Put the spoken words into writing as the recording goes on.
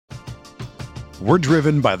We're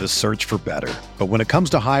driven by the search for better. But when it comes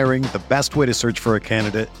to hiring, the best way to search for a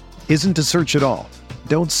candidate isn't to search at all.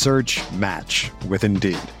 Don't search, match with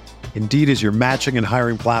Indeed. Indeed is your matching and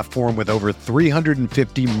hiring platform with over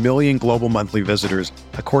 350 million global monthly visitors,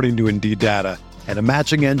 according to Indeed data, and a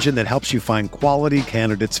matching engine that helps you find quality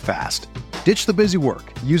candidates fast. Ditch the busy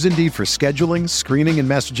work. Use Indeed for scheduling, screening, and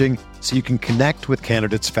messaging so you can connect with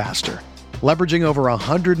candidates faster. Leveraging over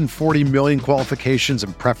 140 million qualifications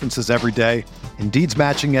and preferences every day, Indeed's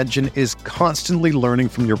matching engine is constantly learning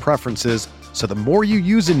from your preferences, so the more you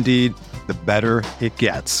use Indeed, the better it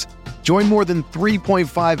gets. Join more than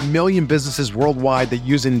 3.5 million businesses worldwide that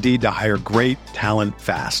use Indeed to hire great talent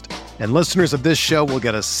fast. And listeners of this show will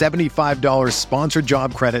get a $75 sponsored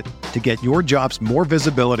job credit to get your jobs more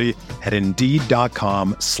visibility at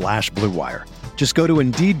Indeed.com/Blue Wire. Just go to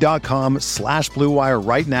Indeed.com/Blue Wire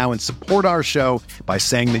right now and support our show by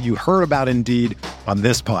saying that you heard about Indeed on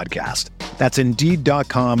this podcast. That's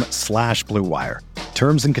Indeed.com/Blue Wire.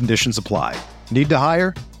 Terms and conditions apply. Need to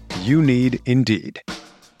hire? You need Indeed.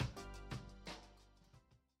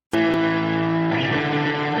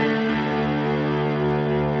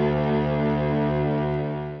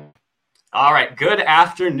 All right, good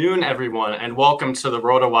afternoon, everyone, and welcome to the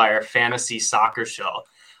RotoWire Fantasy Soccer Show.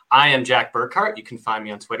 I am Jack Burkhart. You can find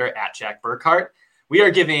me on Twitter at Jack Burkhart. We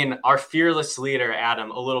are giving our fearless leader,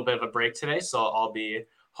 Adam, a little bit of a break today, so I'll be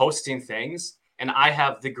hosting things. And I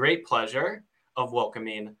have the great pleasure of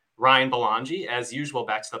welcoming Ryan Belangi, as usual,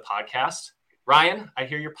 back to the podcast. Ryan, I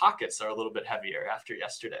hear your pockets are a little bit heavier after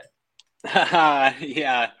yesterday.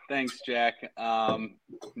 Yeah, thanks, Jack.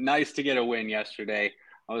 Nice to get a win yesterday.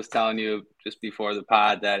 I was telling you just before the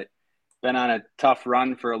pod that it's been on a tough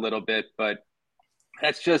run for a little bit, but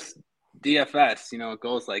that's just DFS. You know, it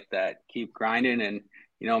goes like that. Keep grinding and,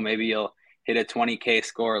 you know, maybe you'll hit a 20K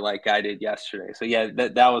score like I did yesterday. So, yeah,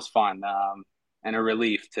 that was fun and a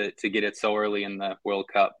relief to get it so early in the World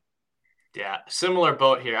Cup. Yeah, similar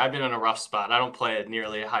boat here. I've been in a rough spot. I don't play at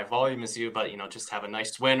nearly a high volume as you, but, you know, just have a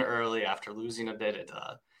nice win early after losing a bit.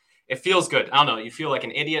 It feels good. I don't know. You feel like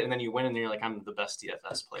an idiot, and then you win, and you're like, I'm the best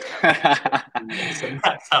DFS player ever. So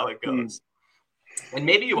that's how it goes. And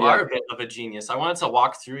maybe you are a bit of a genius. I wanted to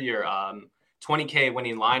walk through your 20K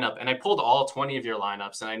winning lineup, and I pulled all 20 of your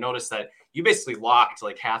lineups, and I noticed that you basically locked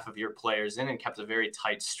like half of your players in and kept a very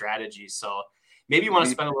tight strategy. So maybe you want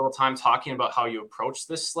to spend a little time talking about how you approach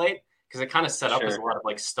this slate, because it kind of set up as a lot of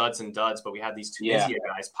like studs and duds, but we had these Tunisia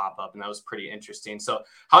guys pop up, and that was pretty interesting. So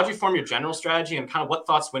how did you form your general strategy, and kind of what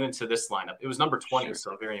thoughts went into this lineup? It was number 20,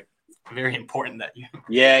 so very, very important that you.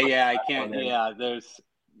 I can't.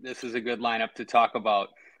 This is a good lineup to talk about.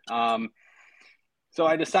 So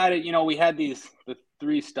I decided, you know, we had the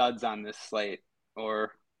three studs on this slate,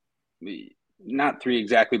 or not three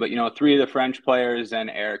exactly, but, you know, three of the French players and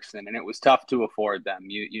Eriksen, and it was tough to afford them.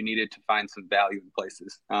 You needed to find some value in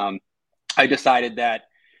places. I decided that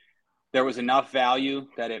there was enough value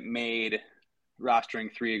that it made rostering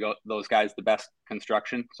three of those guys the best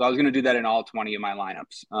construction. So I was going to do that in all 20 of my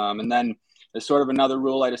lineups. And then as sort of another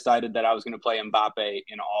rule, I decided that I was going to play Mbappe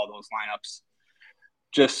in all those lineups.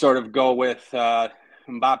 Just sort of go with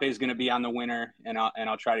Mbappe is going to be on the winner, and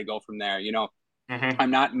I'll try to go from there. You know,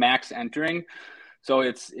 I'm not max entering, so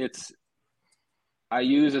it's I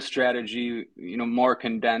use a strategy, you know, more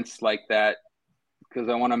condensed like that, because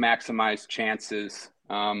I want to maximize chances.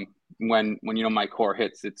 When you know my core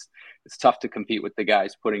hits, it's tough to compete with the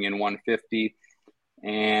guys putting in 150,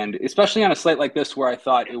 and especially on a slate like this where I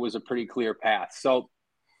thought it was a pretty clear path. So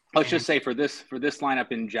let's just say for this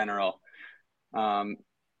lineup in general,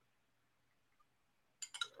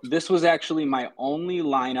 this was actually my only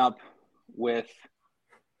lineup with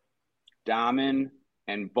Damen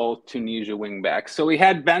and both Tunisia wingbacks. So we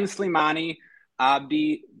had Ben Slimani,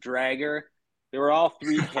 Abdi, Drager. They were all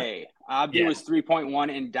 3K. Abdi was 3.1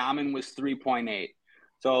 and Damen was 3.8.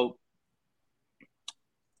 So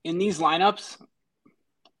in these lineups,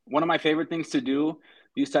 one of my favorite things to do,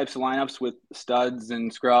 these types of lineups with studs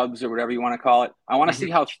and scrubs or whatever you want to call it, I want to see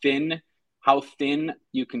how thin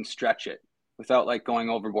you can stretch it without like going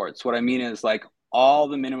overboard. So what I mean is like all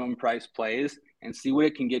the minimum price plays and see what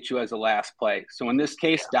it can get you as a last play. So in this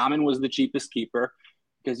case, Damen was the cheapest keeper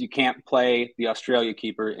because you can't play the Australia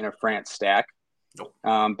keeper in a France stack. Nope.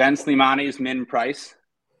 Ben Slimani's min price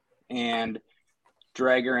and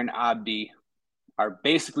Drager and Abdi are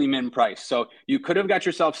basically min price. So you could have got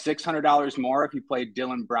yourself $600 more if you played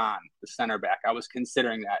Dylan Braun, the center back. I was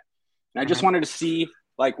considering that. And I just wanted to see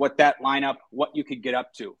like what that lineup, what you could get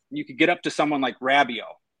up to. You could get up to someone like Rabiot.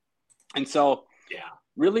 And so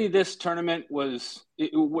really this tournament was,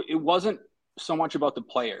 it wasn't so much about the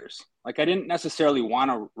players. Like I didn't necessarily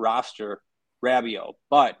want to roster Rabiot,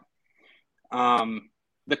 but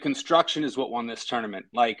the construction is what won this tournament.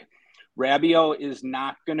 Like, Rabiot is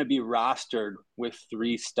not going to be rostered with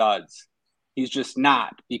 3 studs. He's just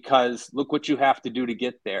not, because look what you have to do to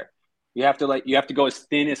get there. You have to go as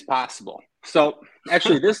thin as possible. So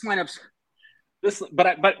actually, but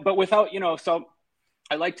without, so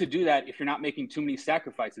I like to do that if you're not making too many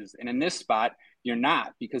sacrifices. And in this spot, you're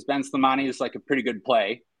not, because Ben Slimani is like a pretty good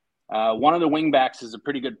play. One of the wing backs is a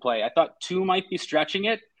pretty good play. I thought 2 might be stretching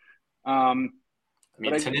it. I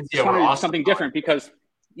just wanted to do something different because,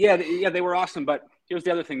 they were awesome. But here's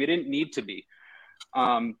the other thing. They didn't need to be.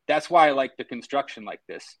 That's why I like the construction like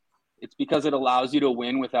this. It's because it allows you to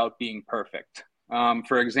win without being perfect.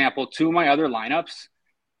 For example, 2 of my other lineups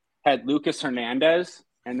had Lucas Hernandez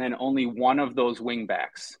and then only one of those wing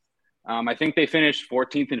backs. I think they finished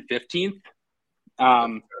 14th and 15th.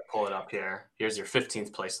 Pull it up here. Here's your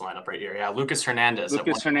 15th place lineup right here. Yeah, Lucas Hernandez.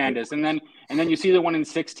 And then you see the one in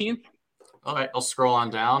 16th. All right, I'll scroll on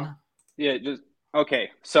down. Yeah, okay.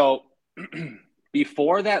 So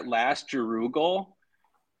before that last Giroux goal,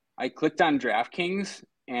 I clicked on DraftKings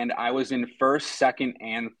and I was in first, second,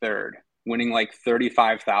 and third, winning like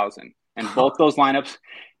 35,000. And both those lineups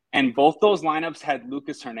had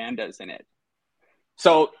Lucas Hernandez in it.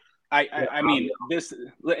 So I mean, this,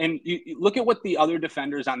 and you look at what the other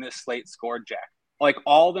defenders on this slate scored, Jack. Like,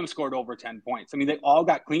 all of them scored over 10 points. I mean, they all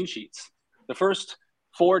got clean sheets. The first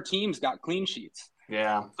 4 teams got clean sheets.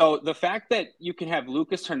 Yeah. So the fact that you can have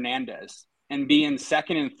Lucas Hernandez and be in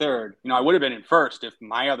second and third, I would have been in first if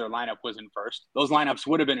my other lineup was in first. Those lineups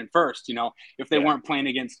would have been in first, if they weren't playing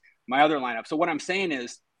against my other lineup. So what I'm saying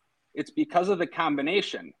is, it's because of the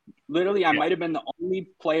combination. Literally, I might have been the only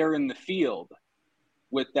player in the field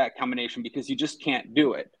with that combination because you just can't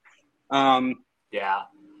do it.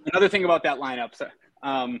 Another thing about that lineup.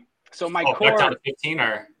 So my core down to 15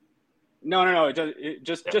 or no,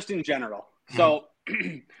 just in general. So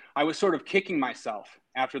I was sort of kicking myself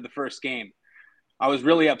after the first game. I was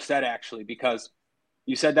really upset actually because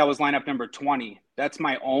you said that was lineup number 20. That's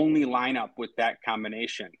my only lineup with that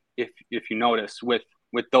combination. If you notice with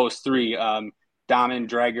those 3, Daman,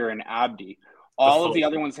 Drager, and Abdi, all of the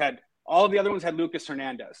other ones had Lucas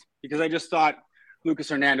Hernandez because I just thought Lucas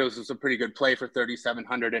Hernandez was a pretty good play for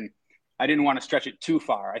 3,700, and I didn't want to stretch it too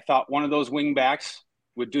far. I thought one of those wing backs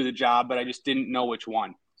would do the job, but I just didn't know which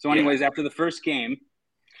one. So anyways, after the first game,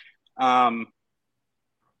 that's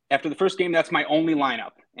my only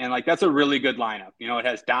lineup. And like, that's a really good lineup. It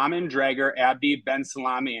has Daman, Drager, Abdi, Ben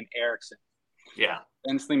Salami, and Eriksson. Yeah.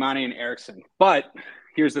 Ben Slimani and Eriksson. But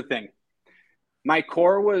here's the thing. My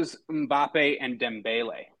core was Mbappe and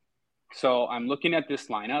Dembele. So I'm looking at this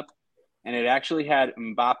lineup, and it actually had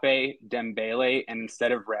Mbappe, Dembele, and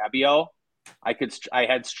instead of Rabiot, I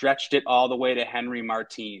had stretched it all the way to Henry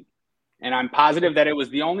Martin. And I'm positive that it was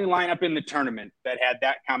the only lineup in the tournament that had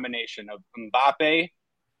that combination of Mbappe,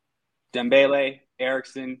 Dembele,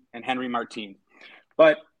 Eriksson, and Henry Martin.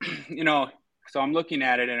 But, so I'm looking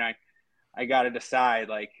at it, and I got to decide,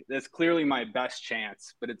 like, that's clearly my best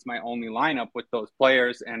chance, but it's my only lineup with those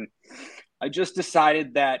players. And I just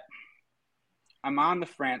decided that I'm on the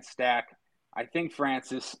France stack. I think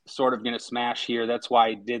France is sort of going to smash here. That's why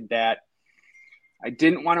I did that. I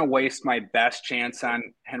didn't want to waste my best chance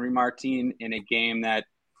on Henry Martin in a game that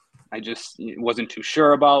I just wasn't too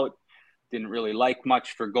sure about. Didn't really like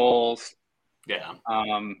much for goals. Yeah.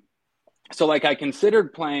 So like, I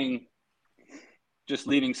considered playing, just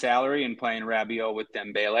leaving salary and playing Rabiot with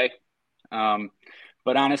Dembele.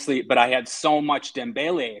 But I had so much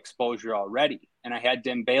Dembele exposure already. And I had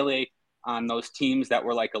Dembele on those teams that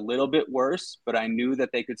were like a little bit worse, but I knew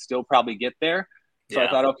that they could still probably get there. So I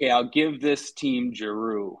thought, okay, I'll give this team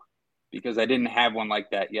Giroux because I didn't have one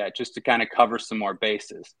like that yet, just to kind of cover some more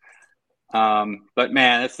bases. But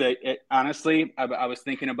man, honestly, I was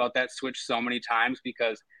thinking about that switch so many times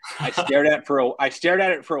because I stared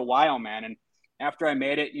at it for a while, man. And after I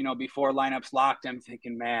made it, before lineups locked, I'm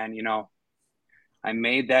thinking, man, I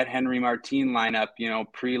made that Henry Martin lineup,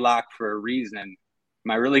 pre-lock for a reason. Am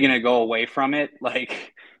I really going to go away from it?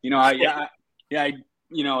 Like,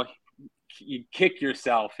 you kick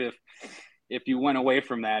yourself if you went away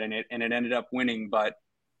from that and it ended up winning. But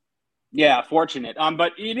yeah, fortunate.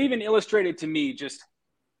 But it even illustrated to me just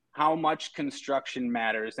how much construction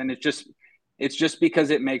matters. And it's just because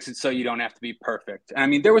it makes it so you don't have to be perfect. I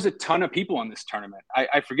mean, there was a ton of people in this tournament.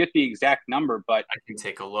 I forget the exact number, but I can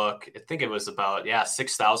take a look. I think it was about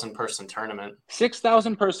 6,000 person tournament.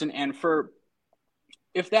 6,000 person, and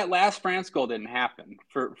if that last France goal didn't happen,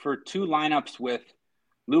 for 2 lineups with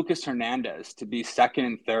Lucas Hernandez to be second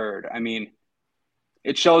and third, I mean,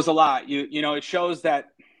 it shows a lot. It shows that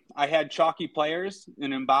I had chalky players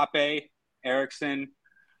in Mbappe, Eriksen.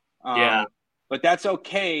 Yeah. But that's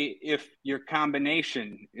okay if your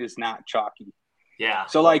combination is not chalky. Yeah.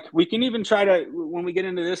 So like we can even try to, when we get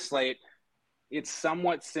into this slate, it's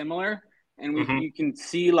somewhat similar, and you can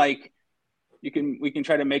see like we can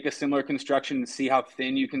try to make a similar construction and see how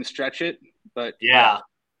thin you can stretch it. But yeah.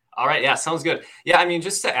 All right. Yeah. Sounds good. Yeah. I mean,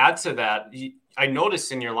 just to add to that, I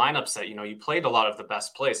noticed in your lineups that, you played a lot of the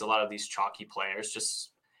best plays, a lot of these chalky players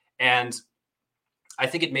and I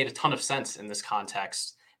think it made a ton of sense in this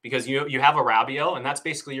context because you have a Rabiot, and that's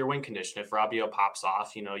basically your win condition. If Rabiot pops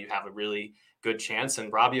off, you have a really good chance,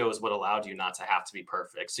 and Rabiot is what allowed you not to have to be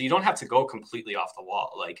perfect. So you don't have to go completely off the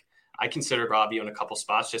wall. Like I considered Rabiot in a couple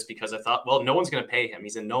spots just because I thought, well, no one's going to pay him.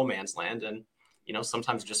 He's in no man's land, and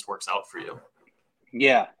sometimes it just works out for you.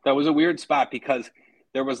 Yeah, that was a weird spot because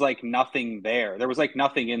there was like nothing there. There was like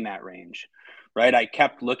nothing in that range, right? I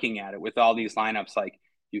kept looking at it with all these lineups. Like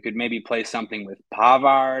you could maybe play something with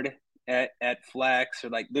Pavard at flex, or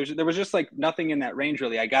like there was just like nothing in that range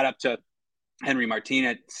really. I got up to Henry Martin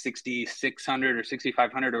at 6,600 or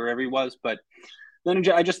 6,500 or wherever he was, but then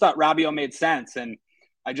I just thought Rabiot made sense, and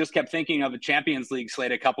I just kept thinking of a Champions League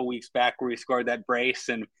slate a couple weeks back where he scored that brace,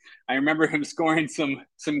 and I remember him scoring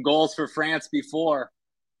some goals for France before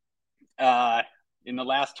in the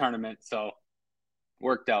last tournament, so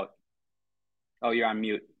worked out. Oh, you're on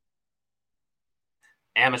mute.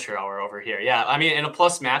 Amateur hour over here. Yeah, I mean, in a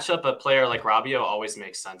plus matchup, a player like Rabiot always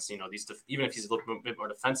makes sense. Even if he's a little bit more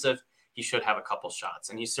defensive, he should have a couple shots,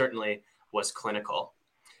 and he certainly was clinical.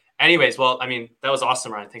 Anyways, well, I mean, that was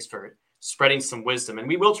awesome, Ryan. Thanks for spreading some wisdom, and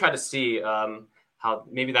we will try to see how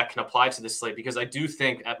maybe that can apply to this slate, because I do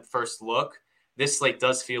think at first look, this slate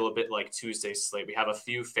does feel a bit like Tuesday's slate. We have a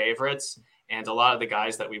few favorites, and a lot of the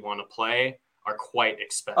guys that we want to play are quite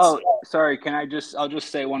expensive. Oh, sorry. I'll just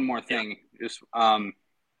say one more thing. Yeah. Just,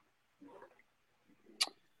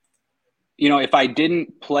 if I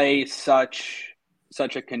didn't play such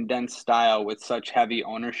a condensed style with such heavy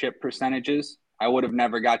ownership percentages, I would have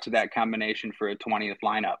never got to that combination for a 20th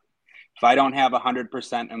lineup. If I don't have 100%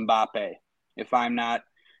 Mbappe, if I'm not,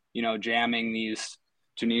 jamming these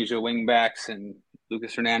Tunisia wingbacks and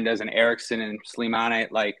Lucas Hernandez and Eriksen and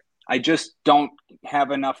Slimane, like I just don't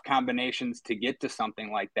have enough combinations to get to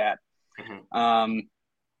something like that. Mm-hmm.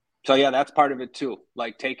 So yeah, that's part of it too.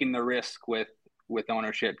 Like taking the risk with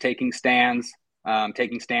ownership, taking stands on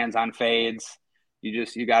fades.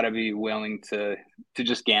 You got to be willing to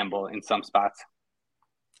just gamble in some spots.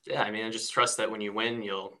 Yeah, I mean, I just trust that when you win,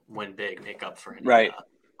 you'll win big, make up for any money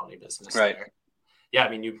business. Right. There. Yeah, I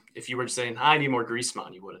mean, if you were saying I need more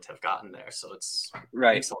Griezmann, you wouldn't have gotten there. So it's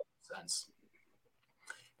makes a lot of sense.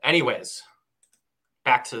 Anyways,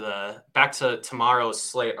 back to tomorrow's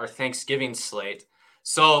slate, our Thanksgiving slate.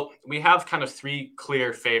 So we have kind of three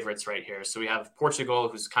clear favorites right here. So we have Portugal,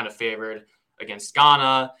 who's kind of favored against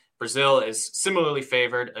Ghana. Brazil is similarly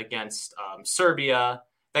favored against Serbia.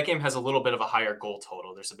 That game has a little bit of a higher goal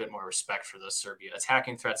total. There's a bit more respect for the Serbia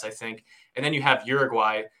attacking threats, I think. And then you have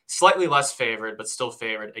Uruguay, slightly less favored, but still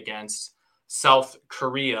favored against South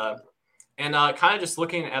Korea. And kind of just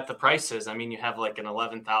looking at the prices, I mean, you have like an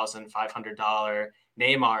 $11,500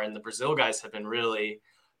 Neymar, and the Brazil guys have been really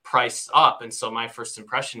priced up. And so my first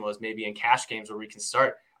impression was maybe in cash games where we can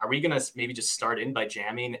start, are we going to maybe just start in by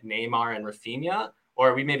jamming Neymar and Rafinha? Or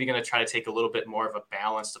are we maybe going to try to take a little bit more of a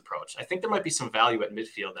balanced approach? I think there might be some value at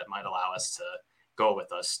midfield that might allow us to go with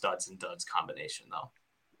a studs and duds combination, though.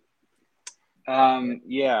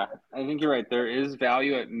 Yeah, I think you're right. There is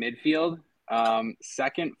value at midfield.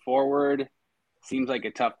 Second forward seems like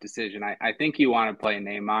a tough decision. I think you want to play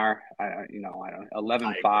Neymar. I don't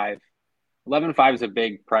 11.5. 11.5 is a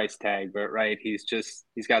big price tag, but right, he's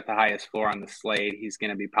got the highest floor on the slate. He's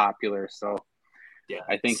going to be popular, so yeah,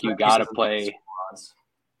 I think you got to play.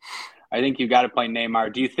 I think you got to play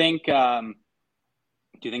Neymar. Do you think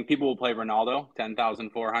people will play Ronaldo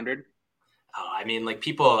 10,400? I mean, like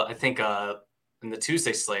people, I think in the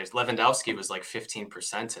Tuesday slate, Lewandowski was like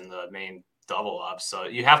 15% in the main double up. So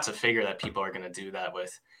you have to figure that people are going to do that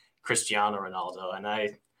with Cristiano Ronaldo. And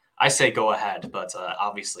I say go ahead, but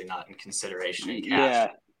obviously not in consideration in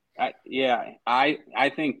cash. I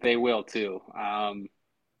think they will too. I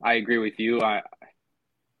agree with you.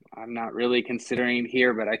 I'm not really considering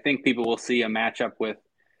here, but I think people will see a matchup with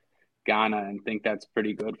Ghana and think that's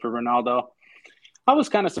pretty good for Ronaldo. I was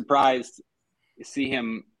kind of surprised to see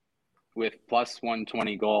him with plus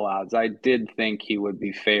 120 goal odds. I did think he would be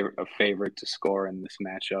a favorite to score in this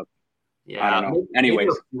matchup. Yeah. I don't know.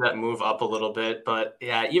 Anyways, that move up a little bit, but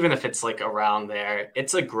yeah, even if it's like around there,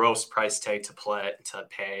 it's a gross price tag to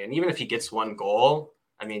pay. And even if he gets one goal,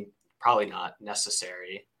 I mean, probably not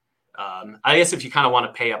necessary. I guess if you kind of want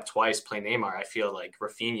to pay up twice, play Neymar, I feel like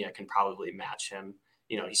Rafinha can probably match him.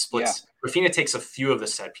 He splits. Yeah. Rafinha takes a few of the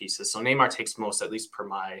set pieces, so Neymar takes most, at least per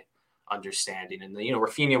my understanding. And then,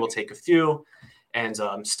 Rafinha will take a few and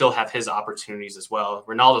still have his opportunities as well.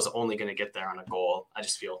 Ronaldo's only going to get there on a goal. I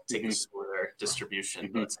just feel take a smoother distribution.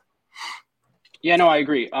 But yeah, no, I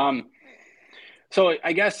agree. So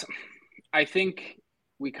I think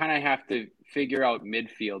we kind of have to figure out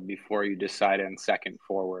midfield before you decide on second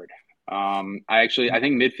forward. I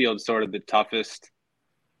think midfield's sort of the toughest.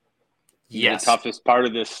 Yes. The toughest part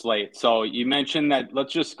of this slate. So you mentioned that.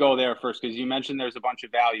 Let's just go there first, because you mentioned there's a bunch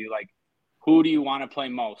of value. Like, who do you want to play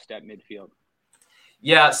most at midfield?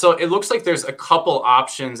 Yeah, so it looks like there's a couple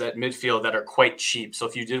options at midfield that are quite cheap. So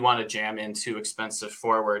if you did want to jam into expensive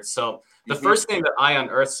forwards. So the first thing that I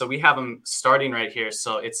unearthed, so we have him starting right here.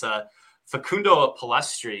 So it's a Facundo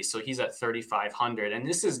Pellistri. So he's at 3,500. And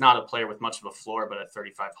this is not a player with much of a floor, but at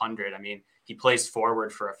 3,500, I mean, he plays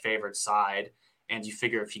forward for a favored side. And you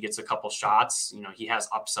figure if he gets a couple shots, he has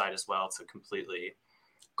upside as well to completely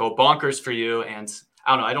go bonkers for you. And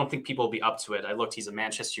I don't know. I don't think people will be up to it. I looked. He's a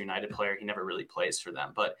Manchester United player. He never really plays for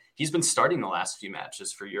them, but he's been starting the last few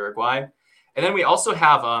matches for Uruguay. And then we also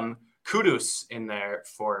have Kudus in there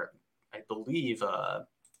for, I believe,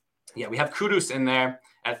 we have Kudus in there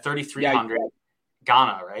at 3,300.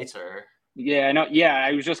 Ghana, right? Yeah, I know. Yeah,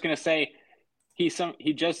 I was just gonna say he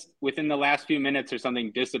just within the last few minutes or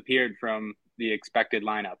something disappeared from the expected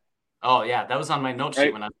lineup. Oh yeah, that was on my note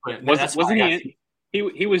sheet when I put it. Wasn't he?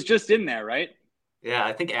 He was just in there, right? Yeah,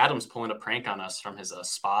 I think Adam's pulling a prank on us from his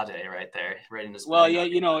spa day right there, right in his. Well, yeah,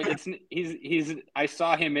 he's. I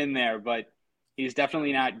saw him in there, but he's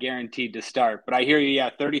definitely not guaranteed to start. But I hear you.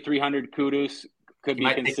 Yeah, 3,300 Kudus could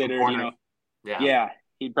be considered. Yeah,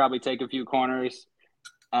 he'd probably take a few corners.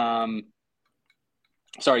 Sorry,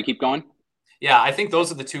 keep going. Yeah, I think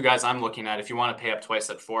those are the two guys I'm looking at. If you want to pay up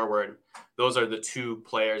twice at forward, those are the two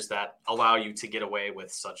players that allow you to get away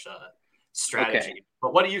with such a strategy. Okay.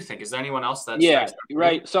 But what do you think? Is there anyone else that? Yeah,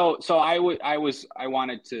 right. So I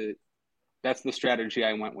wanted to. That's the strategy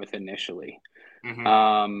I went with initially.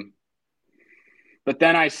 Mm-hmm. But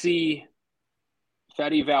then I see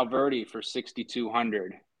Fede Valverde for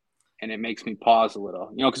 6,200, and it makes me pause a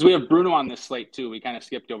little. Because we have Bruno on this slate too. We kind of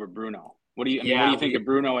skipped over Bruno. What do you think of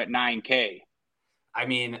Bruno at 9K? I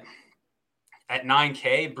mean, at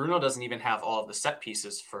 9K, Bruno doesn't even have all of the set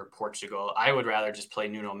pieces for Portugal. I would rather just play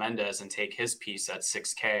Nuno Mendes and take his piece at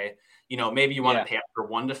 6K. Maybe you want to pay up for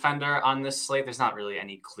one defender on this slate. There's not really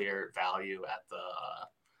any clear value at the,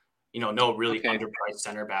 no really underpriced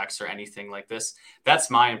center backs or anything like this. That's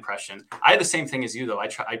my impression. I had the same thing as you, though. I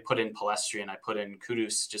put in Pellistri and I put in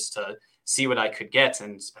Kudus just to see what I could get.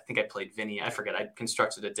 And I think I played Vinny. I forget. I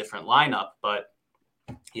constructed a different lineup, but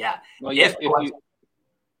yeah. Well,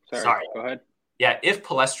 Sorry, go ahead. Yeah, if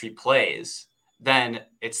Pellistri plays, then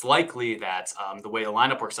it's likely that the way the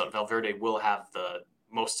lineup works out, Valverde will have the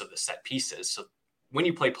most of the set pieces. So when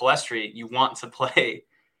you play Pellistri, you want to play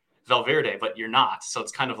Valverde, but you're not. So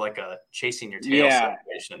it's kind of like a chasing your tail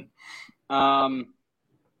situation.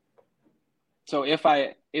 So if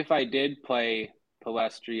I did play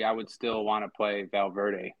Pellistri, I would still want to play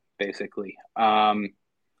Valverde, basically. I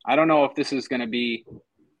don't know if this is going to be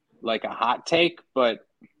like a hot take, but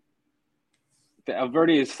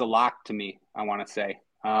Valverde is the lock to me, I want to say.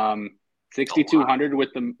 6,200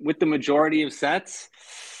 with the majority of sets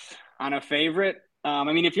on a favorite. I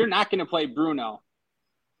mean, if you're not going to play Bruno,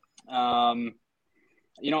 I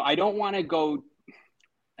don't want to go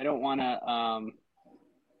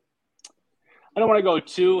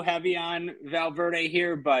too heavy on Valverde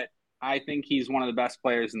here, but I think he's one of the best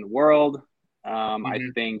players in the world. I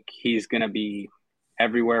think he's going to be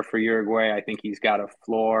everywhere for Uruguay. I think he's got a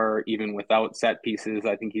floor even without set pieces.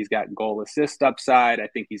 I think he's got goal assist upside. I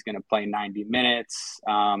think he's going to play 90 minutes.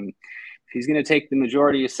 If he's going to take the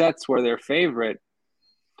majority of sets where they're favorite,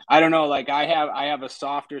 I don't know. Like I have a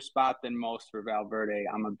softer spot than most for Valverde.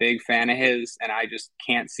 I'm a big fan of his, and I just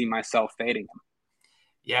can't see myself fading him.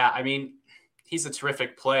 Yeah, I mean, he's a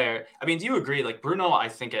terrific player. I mean, do you agree? Like Bruno, I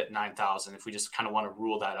think at 9,000, if we just kind of want to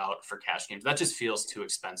rule that out for cash games, that just feels too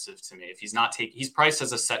expensive to me. If he's not he's priced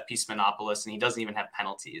as a set piece monopolist, and he doesn't even have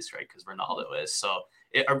penalties, right? Because Ronaldo is. So,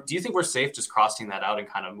 do you think we're safe just crossing that out and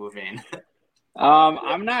kind of moving?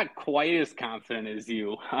 I'm not quite as confident as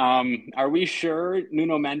you. Are we sure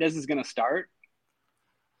Nuno Mendes is going to start?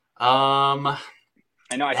 I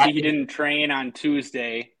know. I see he didn't train on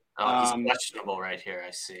Tuesday. He's questionable right here.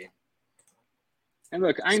 I see. And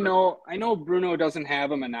look, I know Bruno doesn't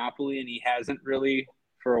have a monopoly, and he hasn't really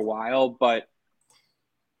for a while, but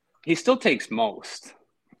he still takes most.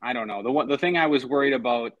 I don't know. The thing I was worried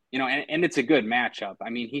about, and it's a good matchup. I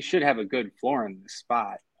mean, he should have a good floor in this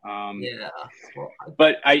spot. Yeah. Well,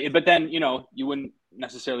 but then, you wouldn't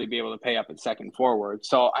necessarily be able to pay up at second forward.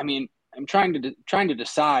 So, I mean, I'm trying to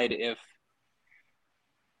decide if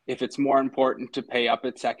it's more important to pay up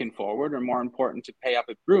at second forward or more important to pay up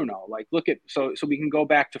at Bruno. Like, so we can go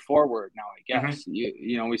back to forward now, I guess.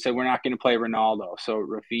 Mm-hmm. We said we're not going to play Ronaldo, so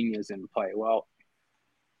Rafinha's in play. Well,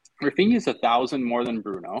 Rafinha's 1,000 more than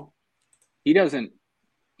Bruno. He has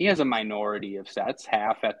a minority of sets,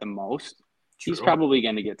 half at the most. True. He's probably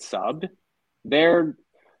going to get subbed. They're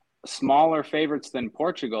smaller favorites than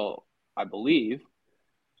Portugal, I believe.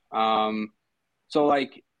 So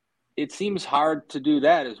like, it seems hard to do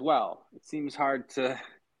that as well. It seems hard to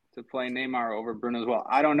play Neymar over Bruno as well.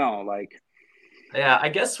 I don't know. Like, yeah, I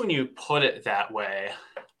guess when you put it that way,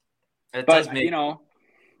 does make...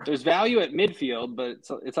 there's value at midfield, but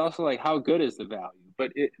it's also like, how good is the value?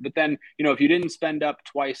 But then, if you didn't spend up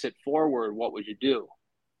twice at forward, what would you do?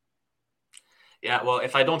 Yeah, well,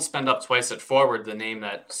 if I don't spend up twice at forward, the name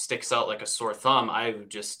that sticks out like a sore thumb,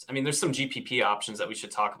 there's some GPP options that we should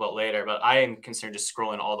talk about later, but I am concerned just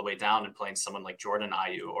scrolling all the way down and playing someone like Jordan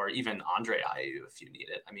Ayew or even Andre Ayew if you need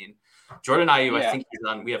it. I mean, Jordan Ayew, yeah. I think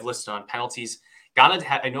we have listed on penalties. Ghana,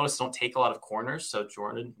 I noticed, don't take a lot of corners, so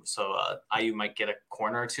Ayew might get a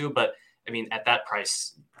corner or two, but I mean, at that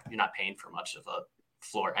price, you're not paying for much of a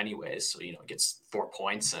floor anyways, so it gets 4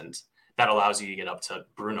 points, and that allows you to get up to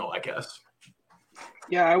Bruno, I guess.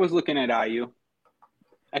 Yeah, I was looking at Ayew.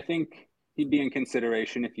 I think he'd be in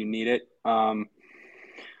consideration if you need it. Well,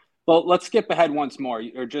 let's skip ahead once more,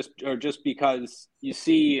 or just because you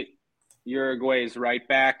see Uruguay's right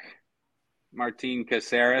back, Martin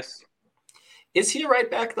Caceres. Is he a right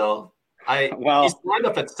back though? He's lined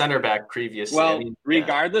up at center back previously. Well,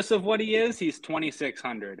 regardless of what he is, he's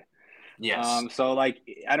 2,600. Yes. So like,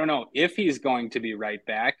 I don't know if he's going to be right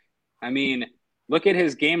back. I mean, look at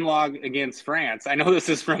his game log against France. I know this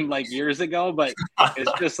is from like years ago, but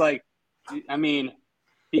it's just like, I mean,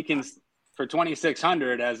 he can, for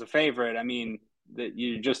 2,600 as a favorite, I mean, that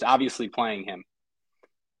you're just obviously playing him.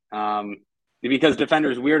 Because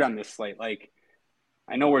defender's weird on this slate. Like,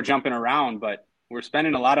 I know we're jumping around, but we're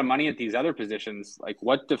spending a lot of money at these other positions. Like,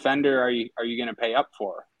 what defender are you going to pay up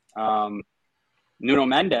for? Nuno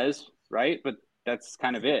Mendes, right? But that's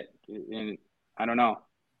kind of it. And I don't know.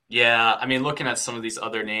 Yeah, I mean, looking at some of these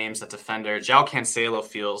other names, that defender, João Cancelo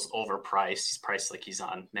feels overpriced. He's priced like he's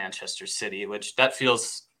on Manchester City, which that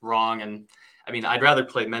feels wrong. And I mean, I'd rather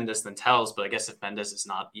play Mendes than Telles, but I guess if Mendes is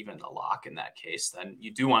not even a lock in that case, then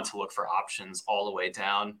you do want to look for options all the way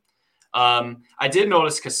down. I did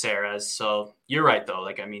notice Caceres, so you're right though.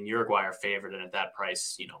 Like, I mean, Uruguay are favored, and at that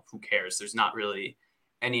price, who cares? There's not really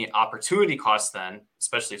any opportunity cost then,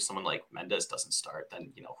 especially if someone like Mendes doesn't start,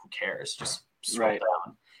 then, who cares? Just scroll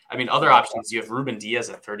down. I mean, other options, you have Ruben Diaz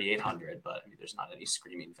at 3,800, but I mean, there's not any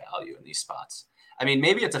screaming value in these spots. I mean,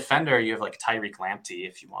 maybe a defender, you have like Tyreek Lamptey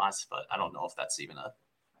if you want, but I don't know if that's even a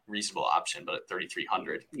reasonable option, but at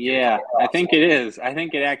 3,300. Yeah, I think it is. I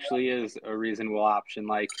think it actually is a reasonable option.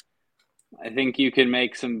 Like, I think you can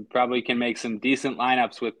make some decent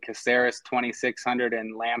lineups with Caceres 2,600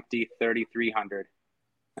 and Lamptey 3,300.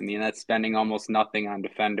 I mean, that's spending almost nothing on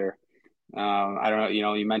defender. I don't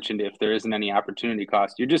know, you mentioned if there isn't any opportunity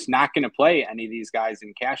cost, you're just not going to play any of these guys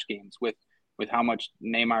in cash games with how much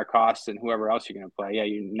Neymar costs and whoever else you're going to play. Yeah,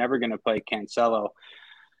 you're never going to play Cancelo.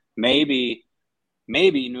 Maybe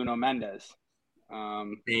Nuno Mendes.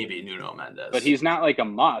 Maybe Nuno Mendes. But he's not like a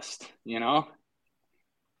must,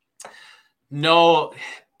 No,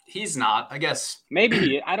 he's not, I guess.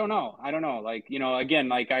 Maybe, I don't know. Like, again,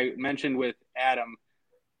 like I mentioned with Adam,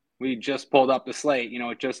 we just pulled up the slate,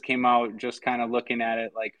 it just came out, just kind of looking at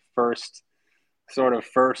it like first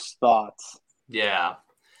thoughts. Yeah.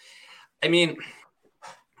 I mean,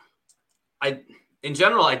 in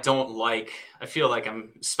general, I feel like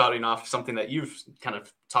I'm spouting off something that you've kind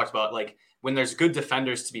of talked about. Like, when there's good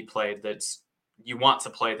defenders to be played, you want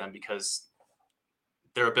to play them because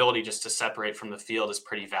their ability just to separate from the field is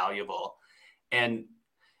pretty valuable. And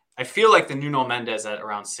I feel like the Nuno Mendes at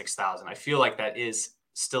around 6,000, I feel like that is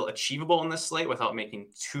still achievable in this slate without making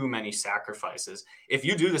too many sacrifices. If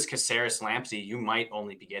you do this Caceres Lamptey, you might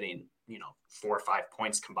only be getting, 4 or 5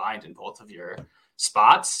 points combined in both of your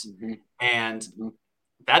spots. Mm-hmm. And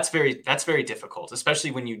that's very difficult,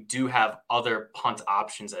 especially when you do have other punt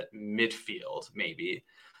options at midfield, maybe.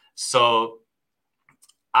 So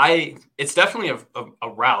It's definitely a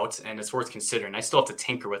route, and it's worth considering. I still have to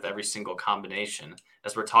tinker with every single combination.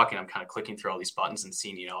 As we're talking, I'm kind of clicking through all these buttons and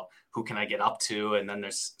seeing, who can I get up to? And then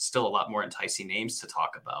there's still a lot more enticing names to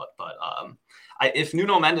talk about. But if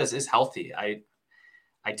Nuno Mendes is healthy, I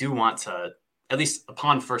do want to, at least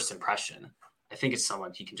upon first impression, I think it's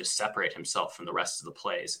someone he can just separate himself from the rest of the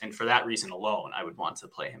plays. And for that reason alone, I would want to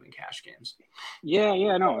play him in cash games. Yeah,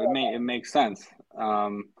 no, it makes sense.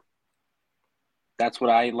 That's what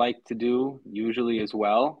I like to do usually as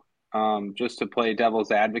well, just to play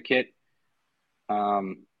devil's advocate.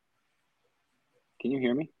 Can you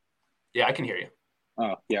hear me? Yeah, I can hear you.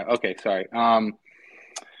 Oh, yeah. Okay, sorry.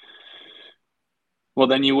 Well,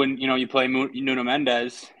 then you wouldn't, you play Nuno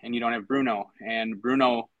Mendes and you don't have Bruno. And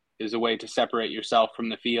Bruno is a way to separate yourself from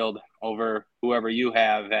the field over whoever you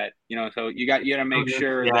have so you got to make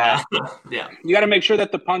sure that you got to make sure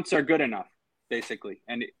that the punts are good enough, basically.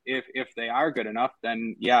 And if they are good enough,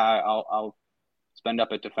 then I'll spend up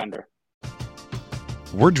at defender.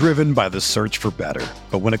 We're driven by the search for better.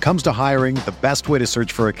 But when it comes to hiring, the best way to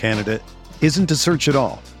search for a candidate isn't to search at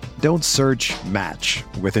all. Don't search, match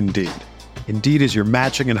with Indeed. Indeed is your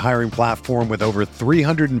matching and hiring platform with over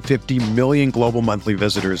 350 million global monthly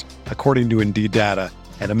visitors, according to Indeed data,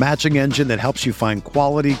 and a matching engine that helps you find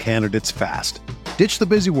quality candidates fast. Ditch the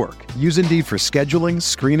busy work. Use Indeed for scheduling,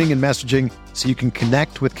 screening, and messaging so you can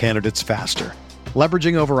connect with candidates faster.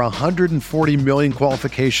 Leveraging over 140 million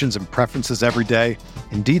qualifications and preferences every day,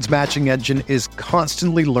 Indeed's matching engine is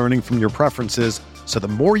constantly learning from your preferences, so the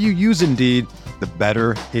more you use Indeed, the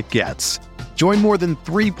better it gets. Join more than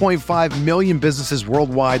 3.5 million businesses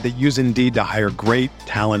worldwide that use Indeed to hire great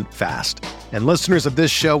talent fast. And listeners of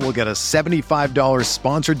this show will get a $75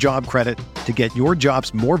 sponsored job credit to get your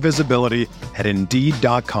jobs more visibility at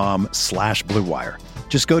Indeed.com/Blue Wire.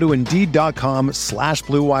 Just go to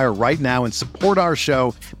Indeed.com/Blue Wire right now and support our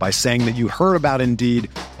show by saying that you heard about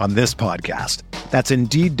Indeed on this podcast. That's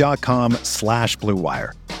Indeed.com/Blue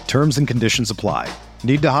Wire. Terms and conditions apply.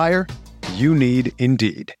 Need to hire? You need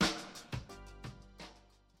Indeed.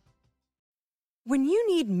 When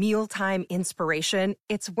you need mealtime inspiration,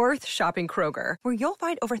 it's worth shopping Kroger, where you'll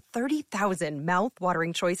find over 30,000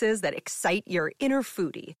 mouth-watering choices that excite your inner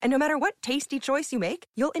foodie. And no matter what tasty choice you make,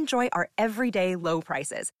 you'll enjoy our everyday low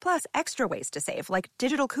prices, plus extra ways to save, like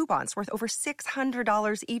digital coupons worth over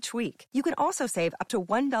 $600 each week. You can also save up to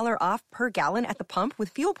 $1 off per gallon at the pump with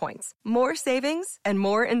fuel points. More savings and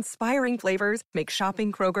more inspiring flavors make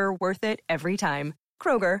shopping Kroger worth it every time.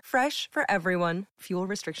 Kroger, fresh for everyone. Fuel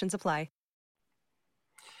restrictions apply.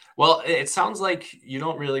 Well, it sounds like you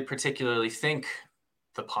don't really particularly think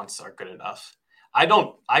the punts are good enough. I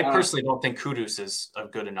personally don't think Kudus is a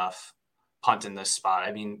good enough punt in this spot.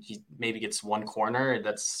 I mean, he maybe gets one corner.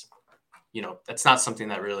 That's not something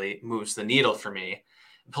that really moves the needle for me.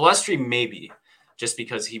 Pellistri maybe, just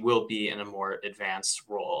because he will be in a more advanced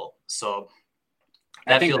role. So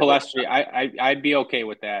I think Pellistri, I'd be okay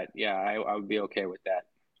with that. Yeah, I would be okay with that.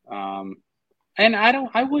 And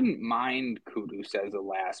I wouldn't mind Kudus as a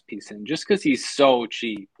last piece in, just because he's so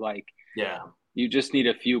cheap. Like, yeah, you just need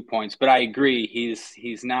a few points. But I agree,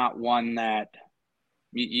 he's not one that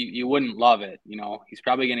you wouldn't love it. He's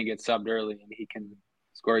probably going to get subbed early, and he can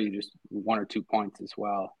score you just 1 or 2 points as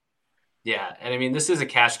well. Yeah, and I mean, this is a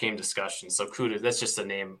cash game discussion, so Kudus, that's just a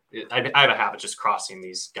name. I have a habit just crossing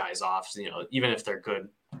these guys off. Even if they're good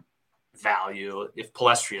value, if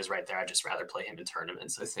Pellistri is right there, I'd just rather play him in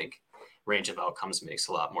tournaments. I think range of outcomes makes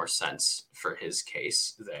a lot more sense for his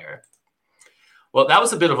case there. Well, that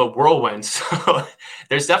was a bit of a whirlwind. So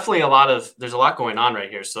there's definitely a lot going on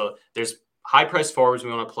right here. So there's high price forwards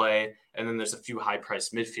we want to play, and then there's a few high price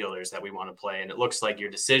midfielders that we want to play. And it looks like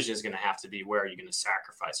your decision is going to have to be, where are you going to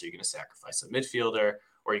sacrifice? Are you going to sacrifice a midfielder,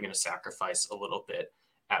 or are you going to sacrifice a little bit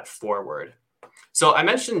at forward? So I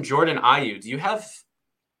mentioned Jordan Ayew.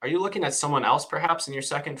 Are you looking at someone else perhaps in your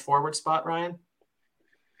second forward spot, Ryan?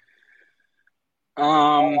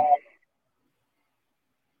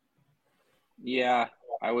 Yeah,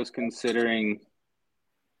 I was considering.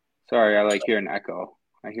 Sorry, I hear an echo.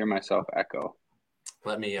 I hear myself echo.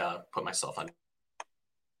 Let me put myself on.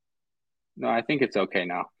 No, I think it's okay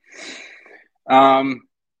now. I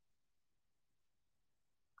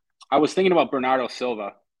was thinking about Bernardo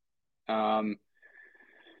Silva.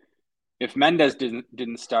 If Mendes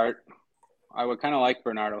didn't start, I would kind of like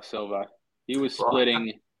Bernardo Silva. He was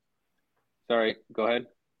splitting. Sorry, go ahead.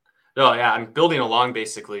 No, yeah, I'm building along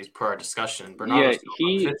basically per our discussion. Bernardo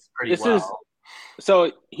Silva fits pretty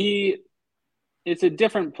well. It's a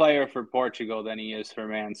different player for Portugal than he is for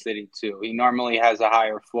Man City too. He normally has a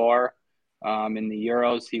higher floor. In the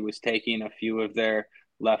Euros, he was taking a few of their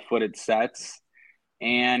left-footed sets,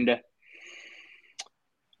 And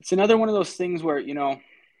it's another one of those things where,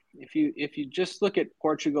 if you just look at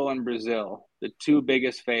Portugal and Brazil, the two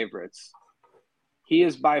biggest favorites, he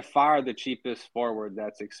is by far the cheapest forward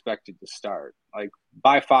that's expected to start, like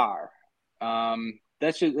by far.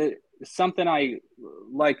 That's just something I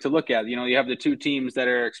like to look at. You have the two teams that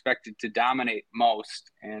are expected to dominate most,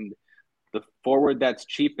 and the forward that's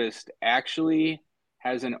cheapest actually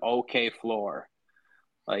has an okay floor.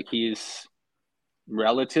 Like, he's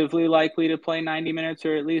relatively likely to play 90 minutes,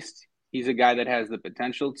 or at least he's a guy that has the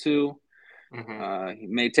potential to. He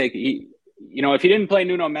may take if he didn't play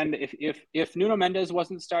Nuno Mendes, if Nuno Mendes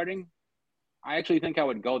wasn't starting, I actually think I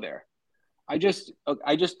would go there. I just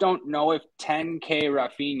don't know if 10K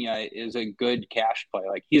Rafinha is a good cash play.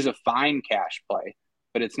 Like, he's a fine cash play,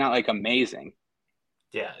 but it's not like amazing.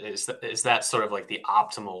 Yeah, is that sort of like the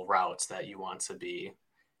optimal routes that you want to be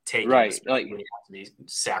taking? Right, like when you have to be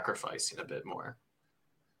sacrificing a bit more.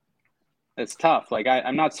 It's tough. Like,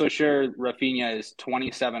 I'm not so sure Rafinha is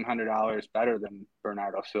 $2,700 better than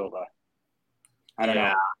Bernardo Silva. I don't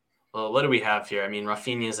know. Well, what do we have here? I mean,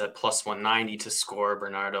 Rafinha's at plus 190 to score,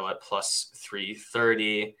 Bernardo at plus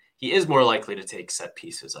 330. He is more likely to take set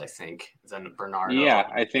pieces, I think, than Bernardo. Yeah,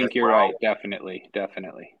 I think you're right. Definitely.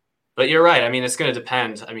 But you're right. I mean, it's going to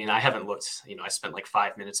depend. I mean, I haven't looked, I spent like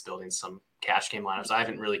 5 minutes building some cash game lineups. I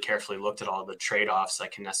haven't really carefully looked at all the trade-offs I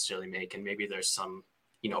can necessarily make. And maybe there's some,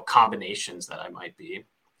 combinations that I might be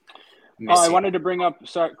missing. I wanted to bring up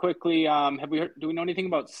quickly. Do we know anything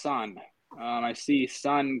about Son? I see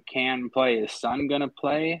Son can play. Is Son going to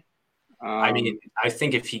play? I mean, I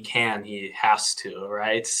think if he can, he has to,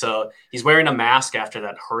 right? So he's wearing a mask after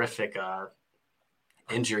that horrific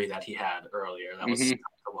injury that he had earlier. That was tough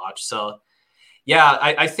to watch. So, yeah,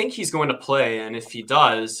 I think he's going to play. And if he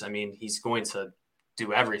does, I mean, he's going to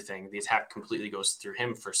do everything. The attack completely goes through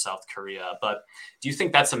him for South Korea. But do you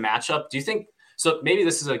think that's a matchup? Do you think – so maybe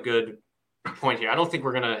this is a good point here. I don't think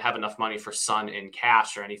we're going to have enough money for Son in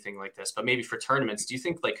cash or anything like this. But maybe for tournaments, do you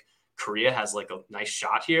think, like, Korea has like a nice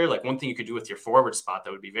shot here? Like, one thing you could do with your forward spot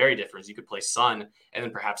that would be very different is you could play Son and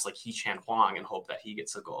then perhaps like Hee-Chan Hwang and hope that he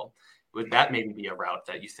gets a goal. Would that maybe be a route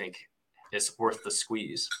that you think is worth the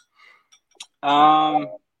squeeze?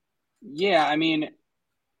 Yeah, I mean,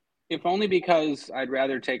 if only because I'd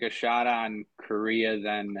rather take a shot on Korea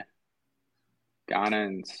than Ghana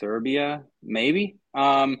and Serbia, maybe.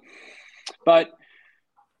 But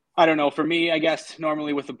I don't know. For me, I guess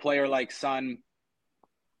normally with a player like Son,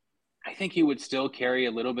 I think he would still carry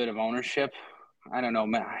a little bit of ownership. I don't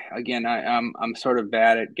know. Again, I'm sort of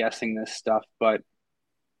bad at guessing this stuff, but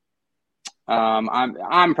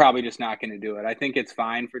I'm probably just not going to do it. I think it's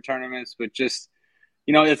fine for tournaments, but just,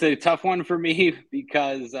 it's a tough one for me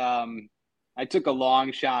because I took a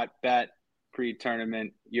long shot bet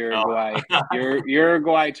pre-tournament Uruguay.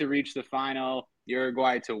 Uruguay to reach the final,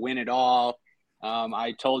 Uruguay to win it all.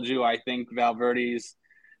 I told you I think Valverde's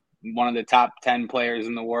one of the top 10 players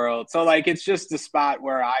in the world. So, like, it's just a spot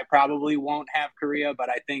where I probably won't have Korea, but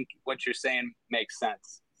I think what you're saying makes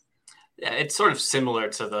sense. Yeah, it's sort of similar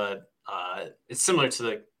to the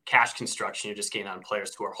cash construction you're just getting on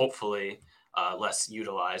players who are hopefully less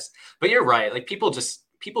utilized. But you're right. Like, people just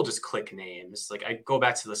click names. Like, I go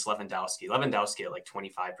back to this Lewandowski at like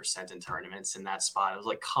 25% in tournaments in that spot. I was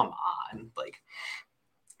like, come on. Like,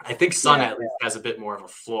 I think Son at least has a bit more of a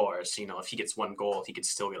floor. So, if he gets one goal, he could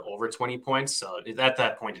still get over 20 points. So at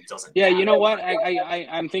that point, it doesn't matter. You know what?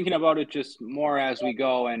 I'm thinking about it just more as we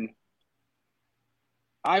go. And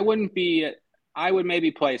I would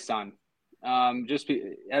maybe play Son.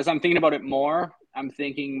 As I'm thinking about it more, I'm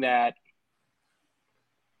thinking that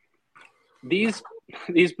these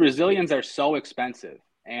Brazilians are so expensive.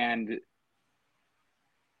 And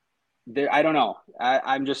I don't know.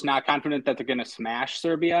 I'm just not confident that they're going to smash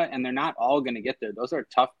Serbia, and they're not all going to get there. Those are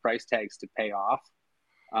tough price tags to pay off.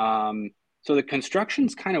 So the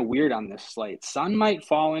construction's kind of weird on this slate. Son might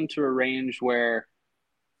fall into a range where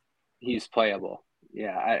he's playable.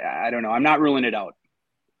 Yeah, I don't know. I'm not ruling it out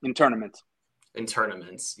in tournaments.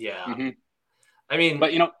 Yeah. Mm-hmm. I mean,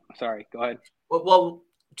 but sorry, go ahead. Well,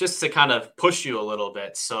 just to kind of push you a little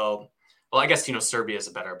bit. So, I guess, Serbia is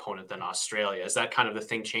a better opponent than Australia. Is that kind of the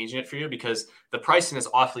thing changing it for you? Because the pricing is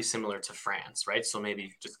awfully similar to France, right? So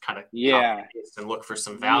maybe just kind of and look for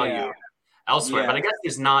some value elsewhere. But I guess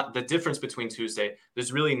there's not the difference between Tuesday.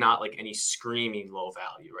 There's really not like any screaming low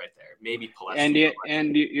value right there. Maybe Palestina.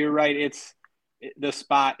 And you're right. The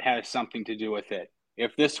spot has something to do with it.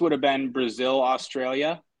 If this would have been Brazil,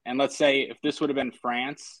 Australia, and let's say if this would have been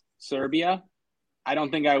France, Serbia, I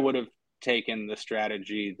don't think I would have taken the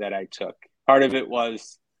strategy that I took. Part of it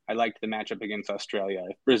was I liked the matchup against Australia.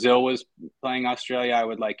 If Brazil was playing Australia, I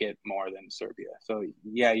would like it more than Serbia. So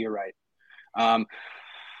yeah, you're right.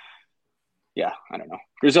 Yeah, I don't know.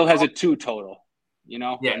 Brazil has a 2 total.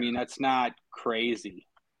 Yeah. I mean, that's not crazy.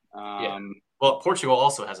 Yeah. Well, Portugal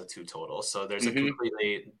also has a 2 total, so there's a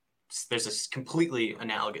completely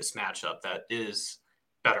analogous matchup that is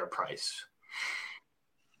better priced.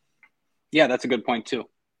 Yeah, that's a good point too.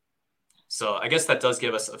 So I guess that does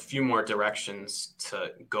give us a few more directions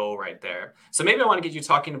to go right there. So maybe I want to get you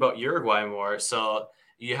talking about Uruguay more. So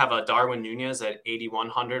you have a Darwin Nunez at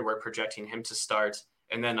 8,100. We're projecting him to start.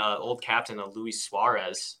 And then old captain Luis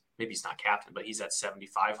Suarez. Maybe he's not captain, but he's at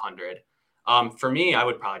 7,500. For me, I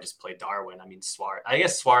would probably just play Darwin. I mean, I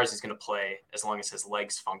guess Suarez is going to play as long as his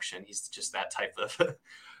legs function. He's just that type of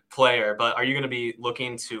player. But are you going to be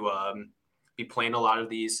looking to be playing a lot of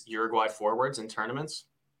these Uruguay forwards in tournaments?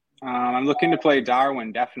 I'm looking to play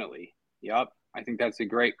Darwin, definitely. Yep. I think that's a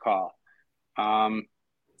great call.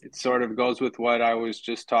 It sort of goes with what I was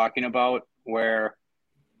just talking about, where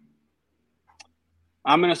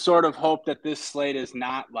I'm going to sort of hope that this slate is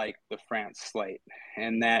not like the France slate,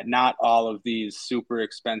 and that not all of these super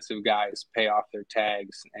expensive guys pay off their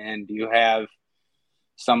tags. And you have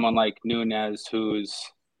someone like Nunez who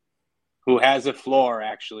has a floor,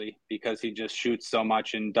 actually, because he just shoots so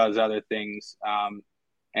much and does other things.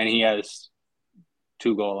 And he has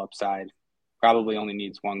 2 goal upside, probably only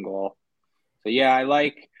needs 1 goal. So yeah, I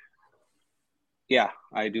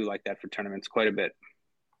do like that for tournaments quite a bit.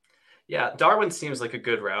 Yeah, Darwin seems like a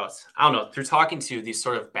good route. I don't know, through talking to these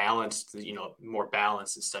sort of balanced, more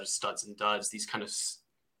balanced instead of studs and duds,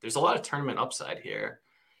 there's a lot of tournament upside here.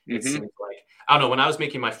 It seems like, I don't know, when I was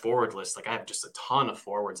making my forward list, I have just a ton of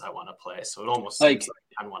forwards I want to play. So it almost seems like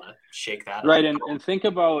I want to shake that right, up. And think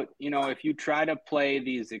about, if you try to play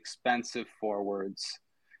these expensive forwards,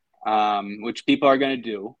 which people are going to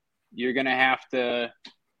do, you're going to have to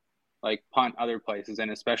punt other places, and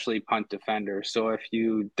especially punt defenders. So if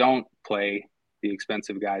you don't play the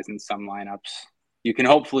expensive guys in some lineups, you can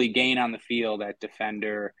hopefully gain on the field at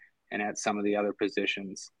defender and at some of the other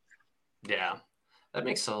positions. Yeah. That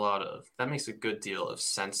makes a good deal of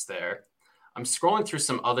sense there. I'm scrolling through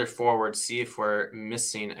some other forwards, see if we're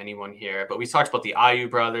missing anyone here. But we talked about the Ayew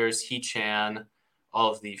brothers, Hee-chan, all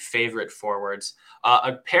of the favorite forwards.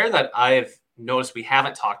 A pair that I've noticed we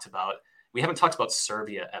haven't talked about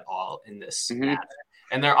Serbia at all in this match.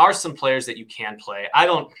 And there are some players that you can play.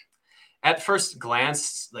 At first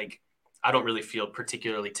glance, I don't really feel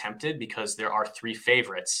particularly tempted because there are 3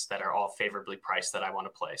 favorites that are all favorably priced that I want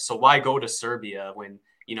to play. So why go to Serbia when,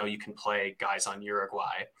 you can play guys on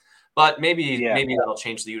Uruguay? But maybe that'll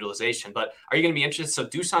change the utilization. But are you going to be interested? So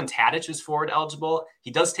Dusan Tadic is forward eligible.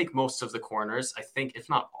 He does take most of the corners, I think, if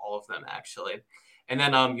not all of them, actually. And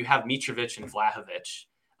then you have Mitrovic and Vlahovic.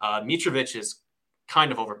 Mitrovic is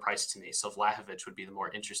kind of overpriced to me. So Vlahovic would be the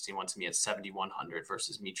more interesting one to me at 7,100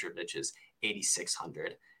 versus Mitrovic's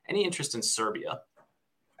 8,600. Any interest in Serbia?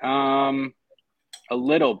 A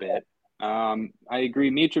little bit. I agree.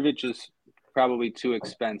 Mitrovic is probably too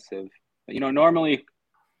expensive. Normally,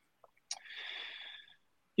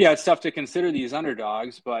 it's tough to consider these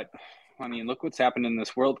underdogs, but I mean, look what's happened in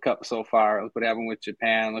this World Cup so far. Look what happened with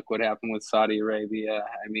Japan. Look what happened with Saudi Arabia.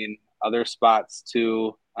 I mean, other spots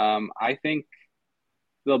too. I think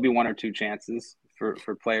there'll be 1 or 2 chances for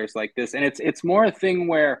players like this. And it's more a thing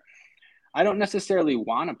where I don't necessarily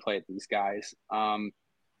want to play these guys.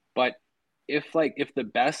 But if the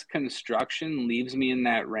best construction leaves me in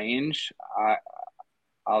that range,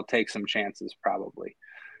 I'll take some chances probably.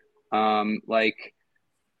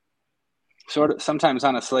 Sort of sometimes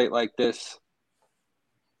on a slate like this,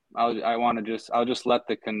 I'll just let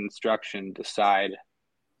the construction decide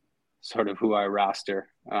sort of who I roster.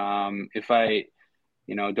 If I,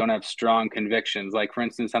 don't have strong convictions, like for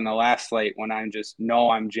instance, on the last slate, when I'm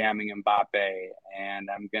jamming Mbappe and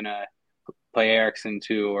I'm going to play Eriksen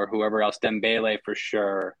too, or whoever else, Dembele for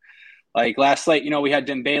sure. Like last slate, we had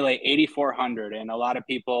Dembele 8,400, and a lot of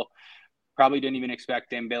people probably didn't even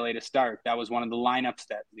expect Dembele to start. That was one of the lineups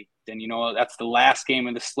that leaked. And, that's the last game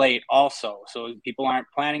of the slate also. So people aren't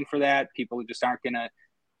planning for that. People just aren't going to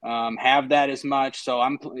have that as much. So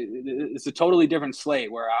it's a totally different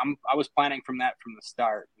slate where I was planning from the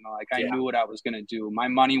start. I knew what I was going to do. My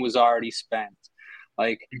money was already spent.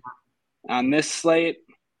 On this slate,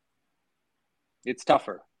 it's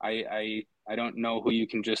tougher. I don't know who you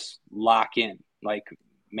can just lock in.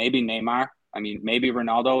 Maybe Neymar. I mean, maybe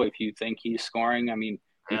Ronaldo, if you think he's scoring. I mean,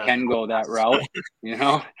 you can go that route.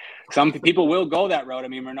 Some people will go that route. I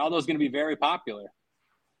mean, Ronaldo's going to be very popular.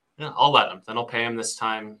 Yeah, I'll let him. Then I'll pay him this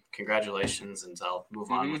time. Congratulations, and I'll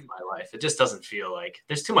move on with my life. It just doesn't feel like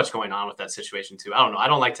there's too much going on with that situation too. I don't know. I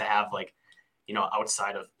don't like to have like,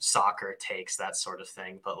 outside of soccer takes, that sort of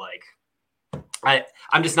thing. But like,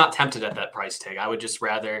 I'm just not tempted at that price tag. I would just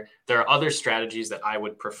rather, there are other strategies that I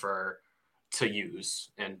would prefer to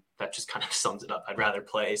use. And that just kind of sums it up. I'd rather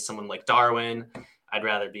play someone like Darwin. I'd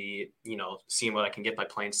rather be, seeing what I can get by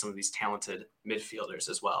playing some of these talented midfielders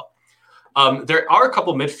as well. There are a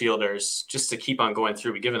couple midfielders, just to keep on going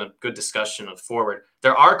through. We've given a good discussion of forward.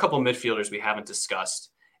 There are a couple midfielders we haven't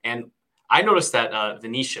discussed. And I noticed that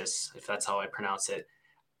Vinicius, if that's how I pronounce it,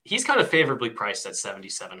 he's kind of favorably priced at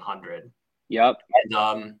 7,700. Yep.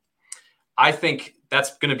 And I think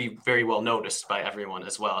that's going to be very well noticed by everyone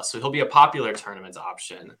as well. So he'll be a popular tournament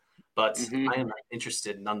option, but I am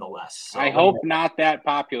interested nonetheless. So I hope not that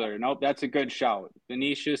popular. Nope, that's a good shout.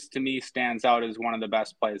 Vinicius, to me, stands out as one of the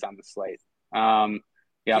best plays on the slate. Yeah,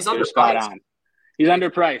 you're spot on. He's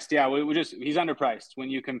underpriced. Yeah, he's underpriced. When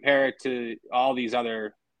you compare it to all these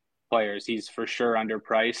other players, he's for sure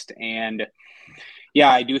underpriced. And yeah,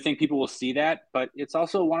 I do think people will see that, but it's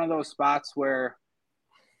also one of those spots where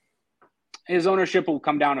his ownership will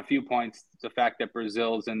come down a few points. The fact that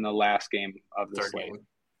Brazil's in the last game of the slate.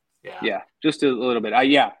 Yeah, just a little bit.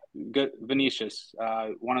 Good. Vinicius,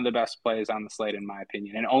 one of the best plays on the slate in my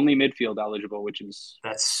opinion, and only midfield eligible, which is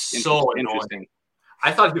so interesting.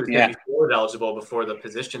 I thought he was going to be forward eligible before the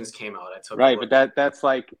positions came out. But that's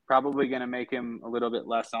like probably going to make him a little bit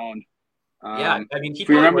less owned. If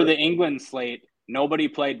you remember the England slate, nobody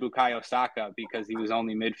played Bukayo Saka because he was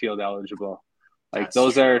only midfield eligible. Like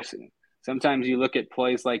those are sometimes you look at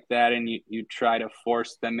plays like that and you try to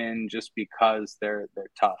force them in just because they're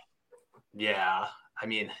tough. Yeah. I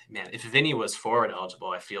mean, man, if Vinny was forward eligible,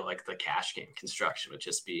 I feel like the cash game construction would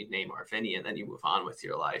just be Neymar, Vinny, and then you move on with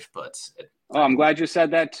your life. But I'm glad you said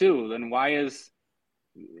that too. Then why is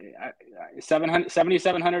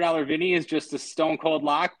 $7,700 Vinny is just a stone cold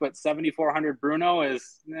lock, but $7,400 Bruno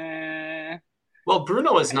is? Well,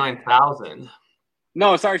 Bruno is 9,000.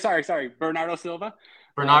 No, sorry. Bernardo Silva.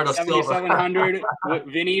 Bernardo Silva. 7,700.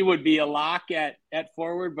 Vinny would be a lock at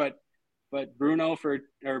forward, but Bruno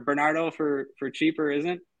Bernardo for cheaper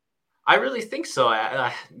isn't? I really think so.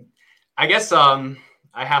 I guess I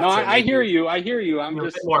have to. I hear you. I'm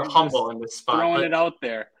just a bit more humble in this spot. Throwing it out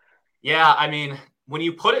there. Yeah, I mean, when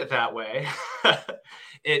you put it that way,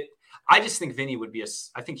 I just think Vinny would be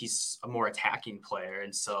I think he's a more attacking player.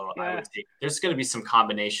 And so I would think there's going to be some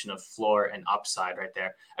combination of floor and upside right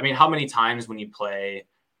there. I mean, how many times when you play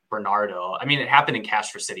Bernardo, I mean, it happened in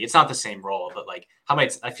Cash for City. It's not the same role, but like how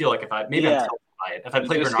many, I feel like I'm tilted by it. If I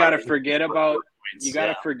play Bernardo, got to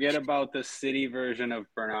forget about the City version of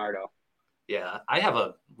Bernardo. Yeah, I have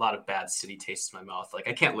a lot of bad City tastes in my mouth. Like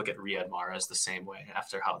I can't look at Riyad Mahrez the same way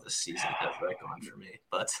after how this season has gone for me.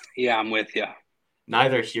 But yeah, I'm with you.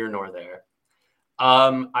 Neither here nor there.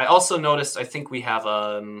 I also noticed, I think we have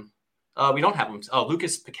we don't have him. Oh,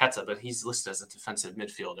 Lucas Paqueta, but he's listed as a defensive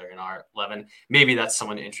midfielder in our 11. Maybe that's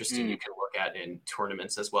someone interesting you can look at in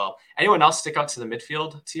tournaments as well. Anyone else stick out to the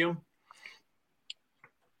midfield to you?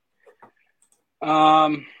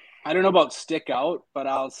 I don't know about stick out, but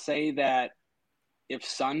I'll say that if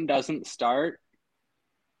Son doesn't start,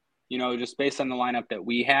 just based on the lineup that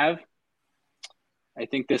we have, I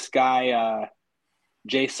think this guy,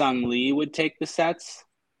 Jae-Sung Lee would take the sets.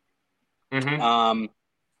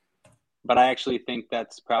 But I actually think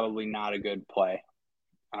that's probably not a good play.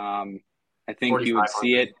 I think you would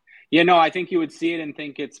see it. I think you would see it and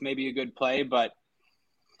think it's maybe a good play, but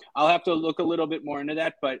I'll have to look a little bit more into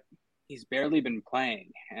that. But he's barely been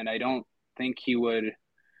playing, and I don't think he would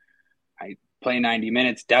play 90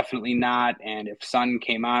 minutes. Definitely not. And if Son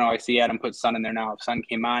came on, I see Adam put Son in there now. If Son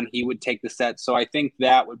came on, he would take the set. So I think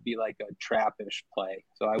that would be like a trap-ish play.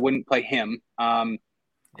 So I wouldn't play him. Go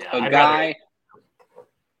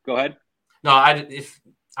ahead. No,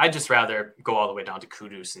 I'd just rather go all the way down to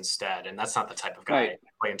Kudus instead, and that's not the type of guy I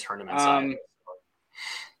play in tournaments.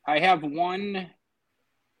 I have one.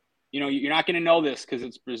 You're not going to know this because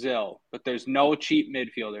it's Brazil, but there's no cheap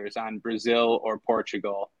midfielders on Brazil or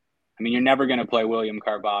Portugal. I mean, you're never going to play William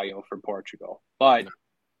Carvalho for Portugal, but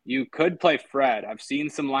you could play Fred. I've seen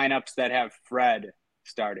some lineups that have Fred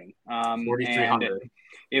starting. 4,300.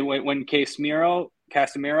 When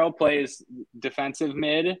Casemiro plays defensive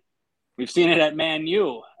mid, we've seen it at Man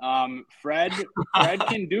U. Fred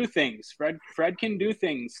can do things. Fred can do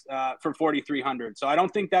things for 4,300. So I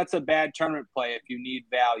don't think that's a bad tournament play if you need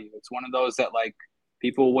value. It's one of those that like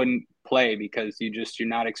people wouldn't play because you're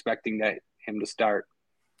not expecting him to start.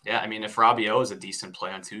 Yeah, I mean, if Rabiot is a decent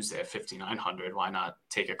play on Tuesday at 5,900, why not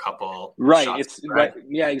take a couple right shots? It's right.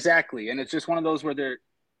 Yeah, exactly. And it's just one of those where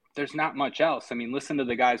there's not much else. I mean, listen to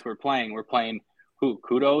the guys we're playing. We're playing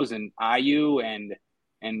Kudos and Ayu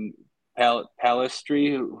and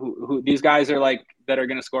Palestri, who these guys are like that are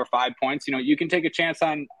going to score 5 points. You know, you can take a chance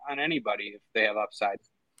on anybody if they have upside.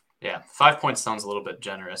 Yeah, 5 points sounds a little bit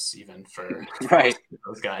generous even for right.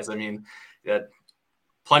 those guys. I mean,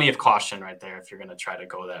 plenty of caution right there if you're going to try to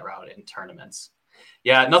go that route in tournaments.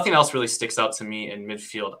 Yeah, nothing else really sticks out to me in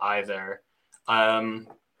midfield either.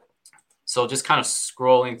 So just kind of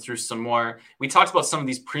scrolling through some more. We talked about some of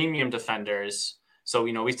these premium defenders. So,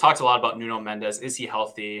 you know, we've talked a lot about Nuno Mendes. Is he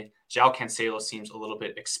healthy? João Cancelo seems a little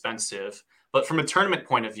bit expensive. But from a tournament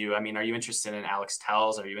point of view, I mean, are you interested in Alex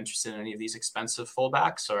Telles? Are you interested in any of these expensive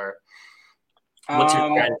fullbacks? Or what's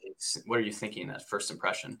your strategy? What are you thinking at first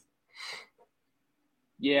impression?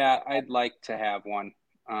 Yeah, I'd like to have one.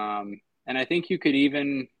 And I think you could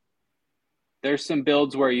even – there's some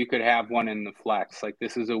builds where you could have one in the flex. Like,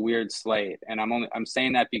 this is a weird slate. And I'm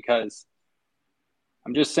saying that because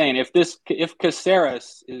I'm just saying if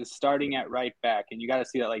Caceres is starting at right back, and you got to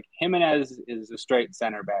see that, like, Jimenez is a straight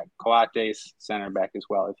center back, Coates center back as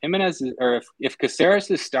well. If Jimenez is, or if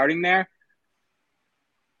Caceres is starting there,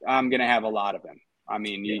 I'm going to have a lot of him. I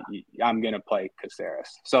mean, I'm going to play Caceres.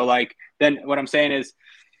 So, like, then what I'm saying is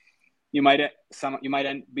you might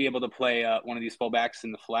be able to play one of these fullbacks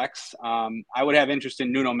in the flex. I would have interest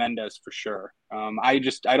in Nuno Mendes for sure. I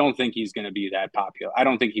don't think he's going to be that popular. I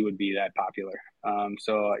don't think he would be that popular.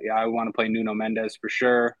 So, yeah, I want to play Nuno Mendes for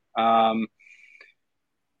sure. Yeah,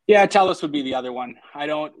 Telles would be the other one.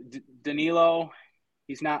 Danilo,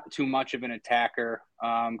 he's not too much of an attacker.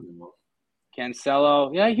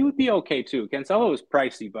 Cancelo, yeah, he would be okay too. Cancelo is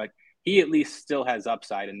pricey, but he at least still has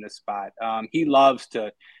upside in this spot. He loves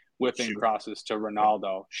to whip in crosses to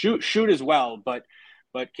Ronaldo. Shoot as well, but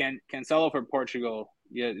Cancelo for Portugal,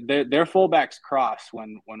 yeah, their fullbacks cross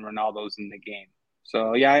when Ronaldo's in the game.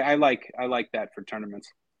 So yeah, I like that for tournaments.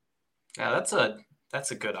 Yeah,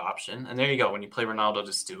 that's a good option. And there you go. When you play Ronaldo,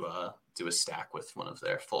 just do a stack with one of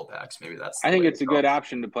their fullbacks. Maybe that's. I think it's a good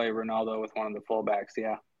option to play Ronaldo with one of the fullbacks.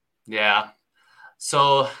 Yeah. Yeah.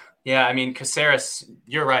 So, yeah, I mean, Caceres,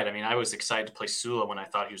 you're right. I mean, I was excited to play Sula when I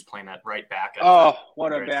thought he was playing that right back.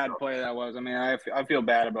 What a bad play that was. I mean, I feel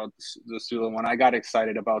bad about the Sula one. I got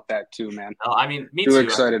excited about that too, man. No, I mean, me too.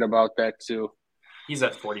 Excited about that too. He's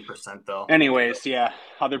at 40% though. Anyways, yeah,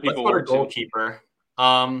 other people were goalkeeper.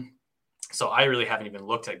 So I really haven't even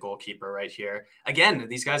looked at goalkeeper right here. Again,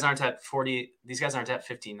 these guys aren't at 40. These guys aren't at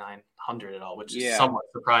 5,900 at all, which is somewhat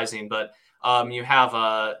surprising. But you have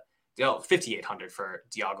 5,800 for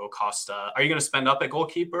Diogo Costa. Are you going to spend up at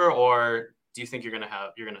goalkeeper, or do you think you're going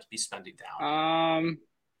to be spending down?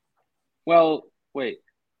 Well, wait.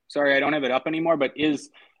 Sorry, I don't have it up anymore. But it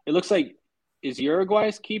looks like is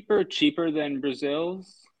Uruguay's keeper cheaper than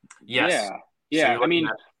Brazil's? Yes. Yeah. So I mean,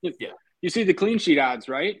 you see the clean sheet odds,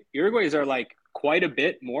 right? Uruguay's are like quite a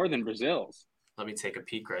bit more than Brazil's. Let me take a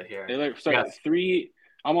peek right here. They're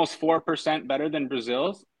almost 4% better than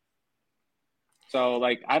Brazil's. So,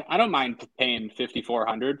 like, I don't mind paying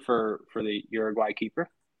 $5,400 for the Uruguay keeper,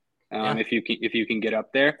 if you can get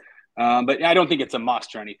up there. But I don't think it's a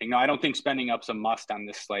must or anything. No, I don't think spending up's a must on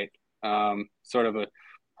this slate. Sort of a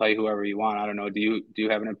play whoever you want. I don't know. Do you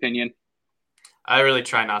have an opinion? I really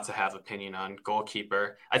try not to have opinion on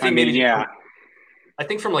goalkeeper. I think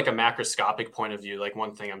from like a macroscopic point of view, like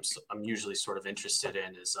one thing I'm usually sort of interested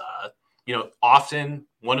in is often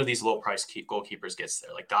one of these low price goalkeepers gets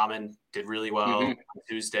there. Like Damen did really well on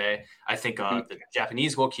Tuesday. I think the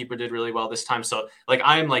Japanese goalkeeper did really well this time. So like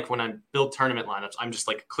I'm like when I build tournament lineups, I'm just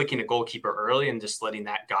like clicking a goalkeeper early and just letting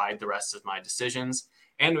that guide the rest of my decisions.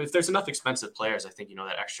 And if there's enough expensive players, I think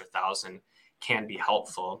that extra 1,000 can be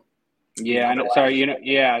helpful. Yeah,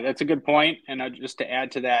 that's a good point. And just to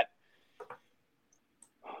add to that,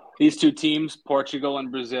 these two teams, Portugal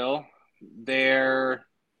and Brazil, they're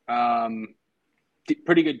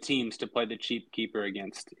pretty good teams to play the cheap keeper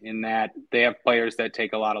against in that they have players that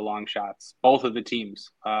take a lot of long shots. Both of the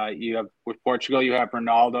teams. With Portugal, you have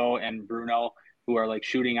Ronaldo and Bruno who are like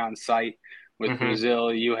shooting on sight. With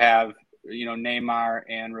Brazil, you have Neymar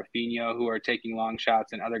and Rafinha who are taking long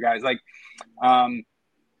shots, and other guys like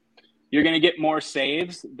you're going to get more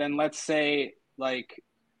saves than, let's say, like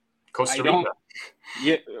Costa Rica.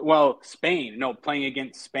 Spain. No, playing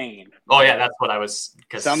against Spain. Oh yeah, that's what I was.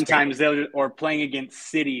 Sometimes or playing against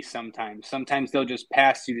City. Sometimes they'll just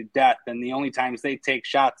pass you to death, and the only times they take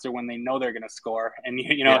shots are when they know they're going to score, and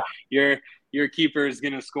your keeper is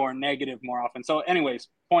going to score negative more often. So, anyways,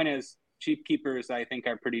 point is, cheap keepers, I think,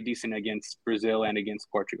 are pretty decent against Brazil and against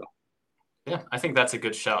Portugal. Yeah, I think that's a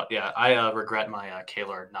good shout. Yeah, I regret my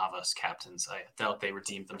Keylor Navas captains. I doubt they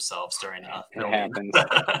redeemed themselves during filming.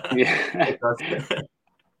 It happens.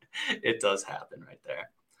 It does happen right there.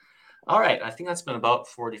 All right, I think that's been about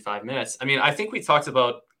 45 minutes. I mean, I think we talked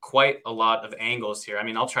about quite a lot of angles here. I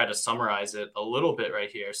mean, I'll try to summarize it a little bit right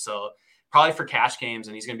here. So probably for cash games,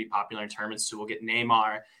 and he's going to be popular in tournaments too, we'll get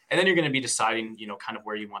Neymar. And then you're going to be deciding, kind of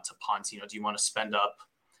where you want to punt. Do you want to spend up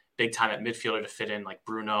big time at midfielder to fit in like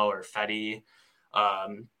Bruno or Fetty,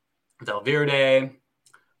 Valverde,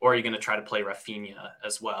 or are you going to try to play Rafinha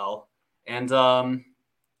as well? And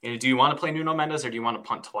do you want to play Nuno Mendes or do you want to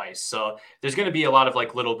punt twice? So there's going to be a lot of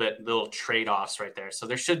like little trade-offs right there. So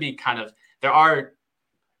there should be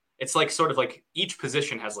it's like sort of like each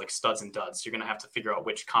position has like studs and duds. You're going to have to figure out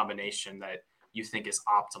which combination that you think is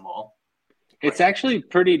optimal. It's actually a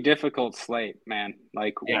pretty difficult slate, man.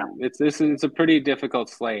 Like it's a pretty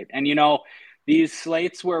difficult slate. And these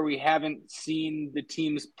slates where we haven't seen the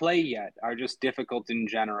teams play yet are just difficult in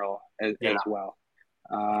general as well.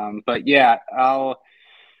 But yeah, I'll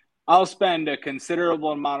spend a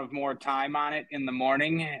considerable amount of more time on it in the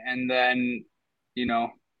morning and then,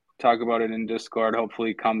 talk about it in Discord,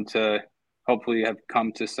 hopefully have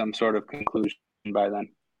come to some sort of conclusion by then.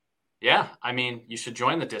 Yeah, I mean, you should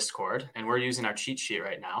join the Discord, and we're using our cheat sheet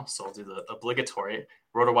right now. So we'll do the obligatory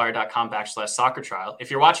rotowire.com/soccer trial.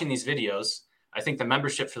 If you're watching these videos, I think the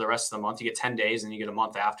membership for the rest of the month, you get 10 days and you get a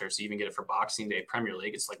month after. So you even get it for Boxing Day Premier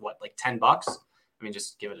League. It's like $10? I mean,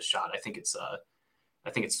 just give it a shot. I think it's a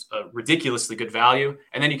ridiculously good value.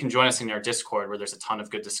 And then you can join us in our Discord where there's a ton of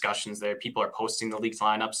good discussions there. People are posting the leaked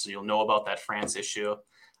lineups, so you'll know about that France issue.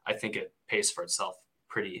 I think it pays for itself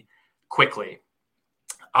pretty quickly.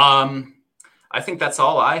 I think that's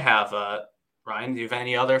all I have. Ryan, do you have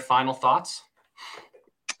any other final thoughts?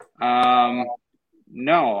 No,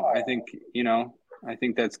 I think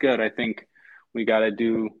that's good. I think we got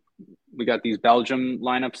these Belgium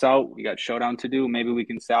lineups out. We got Showdown to do. Maybe we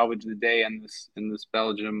can salvage the day in this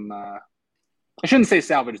Belgium. I shouldn't say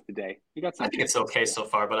salvage the day. We got some. I think it's okay so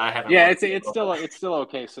far, but I haven't. Yeah, it's still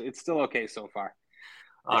okay. So it's still okay so far.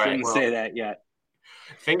 I shouldn't say that yet.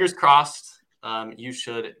 Fingers crossed. You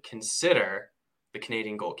should consider the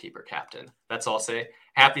Canadian goalkeeper captain. That's all I'll say.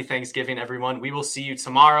 Happy Thanksgiving, everyone. We will see you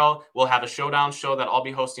tomorrow. We'll have a showdown show that I'll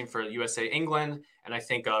be hosting for USA England. And I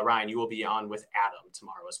think, Ryan, you will be on with Adam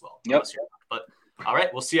tomorrow as well. Yep. But all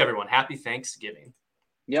right, we'll see everyone. Happy Thanksgiving.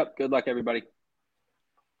 Yep. Good luck, everybody.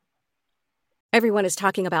 Everyone is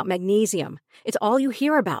talking about magnesium. It's all you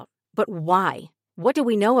hear about. But why? What do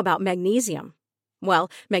we know about magnesium?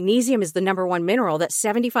 Well, magnesium is the number one mineral that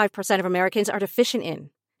 75% of Americans are deficient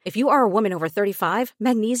in. If you are a woman over 35,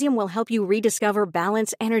 magnesium will help you rediscover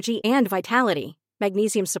balance, energy, and vitality.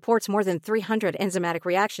 Magnesium supports more than 300 enzymatic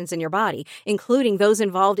reactions in your body, including those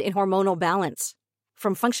involved in hormonal balance.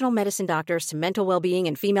 From functional medicine doctors to mental well-being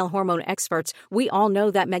and female hormone experts, we all know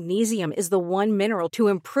that magnesium is the one mineral to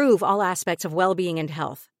improve all aspects of well-being and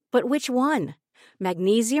health. But which one?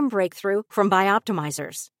 Magnesium Breakthrough from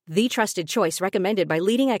Bioptimizers, the trusted choice recommended by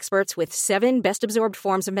leading experts with 7 best-absorbed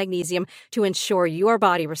forms of magnesium to ensure your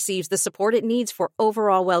body receives the support it needs for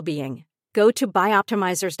overall well-being. Go to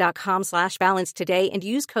bioptimizers.com/balance today and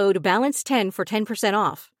use code BALANCE10 for 10%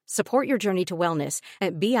 off. Support your journey to wellness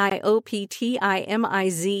at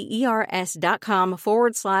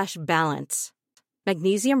bioptimizers.com/balance.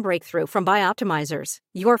 Magnesium Breakthrough from Bioptimizers,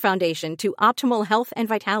 your foundation to optimal health and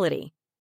vitality.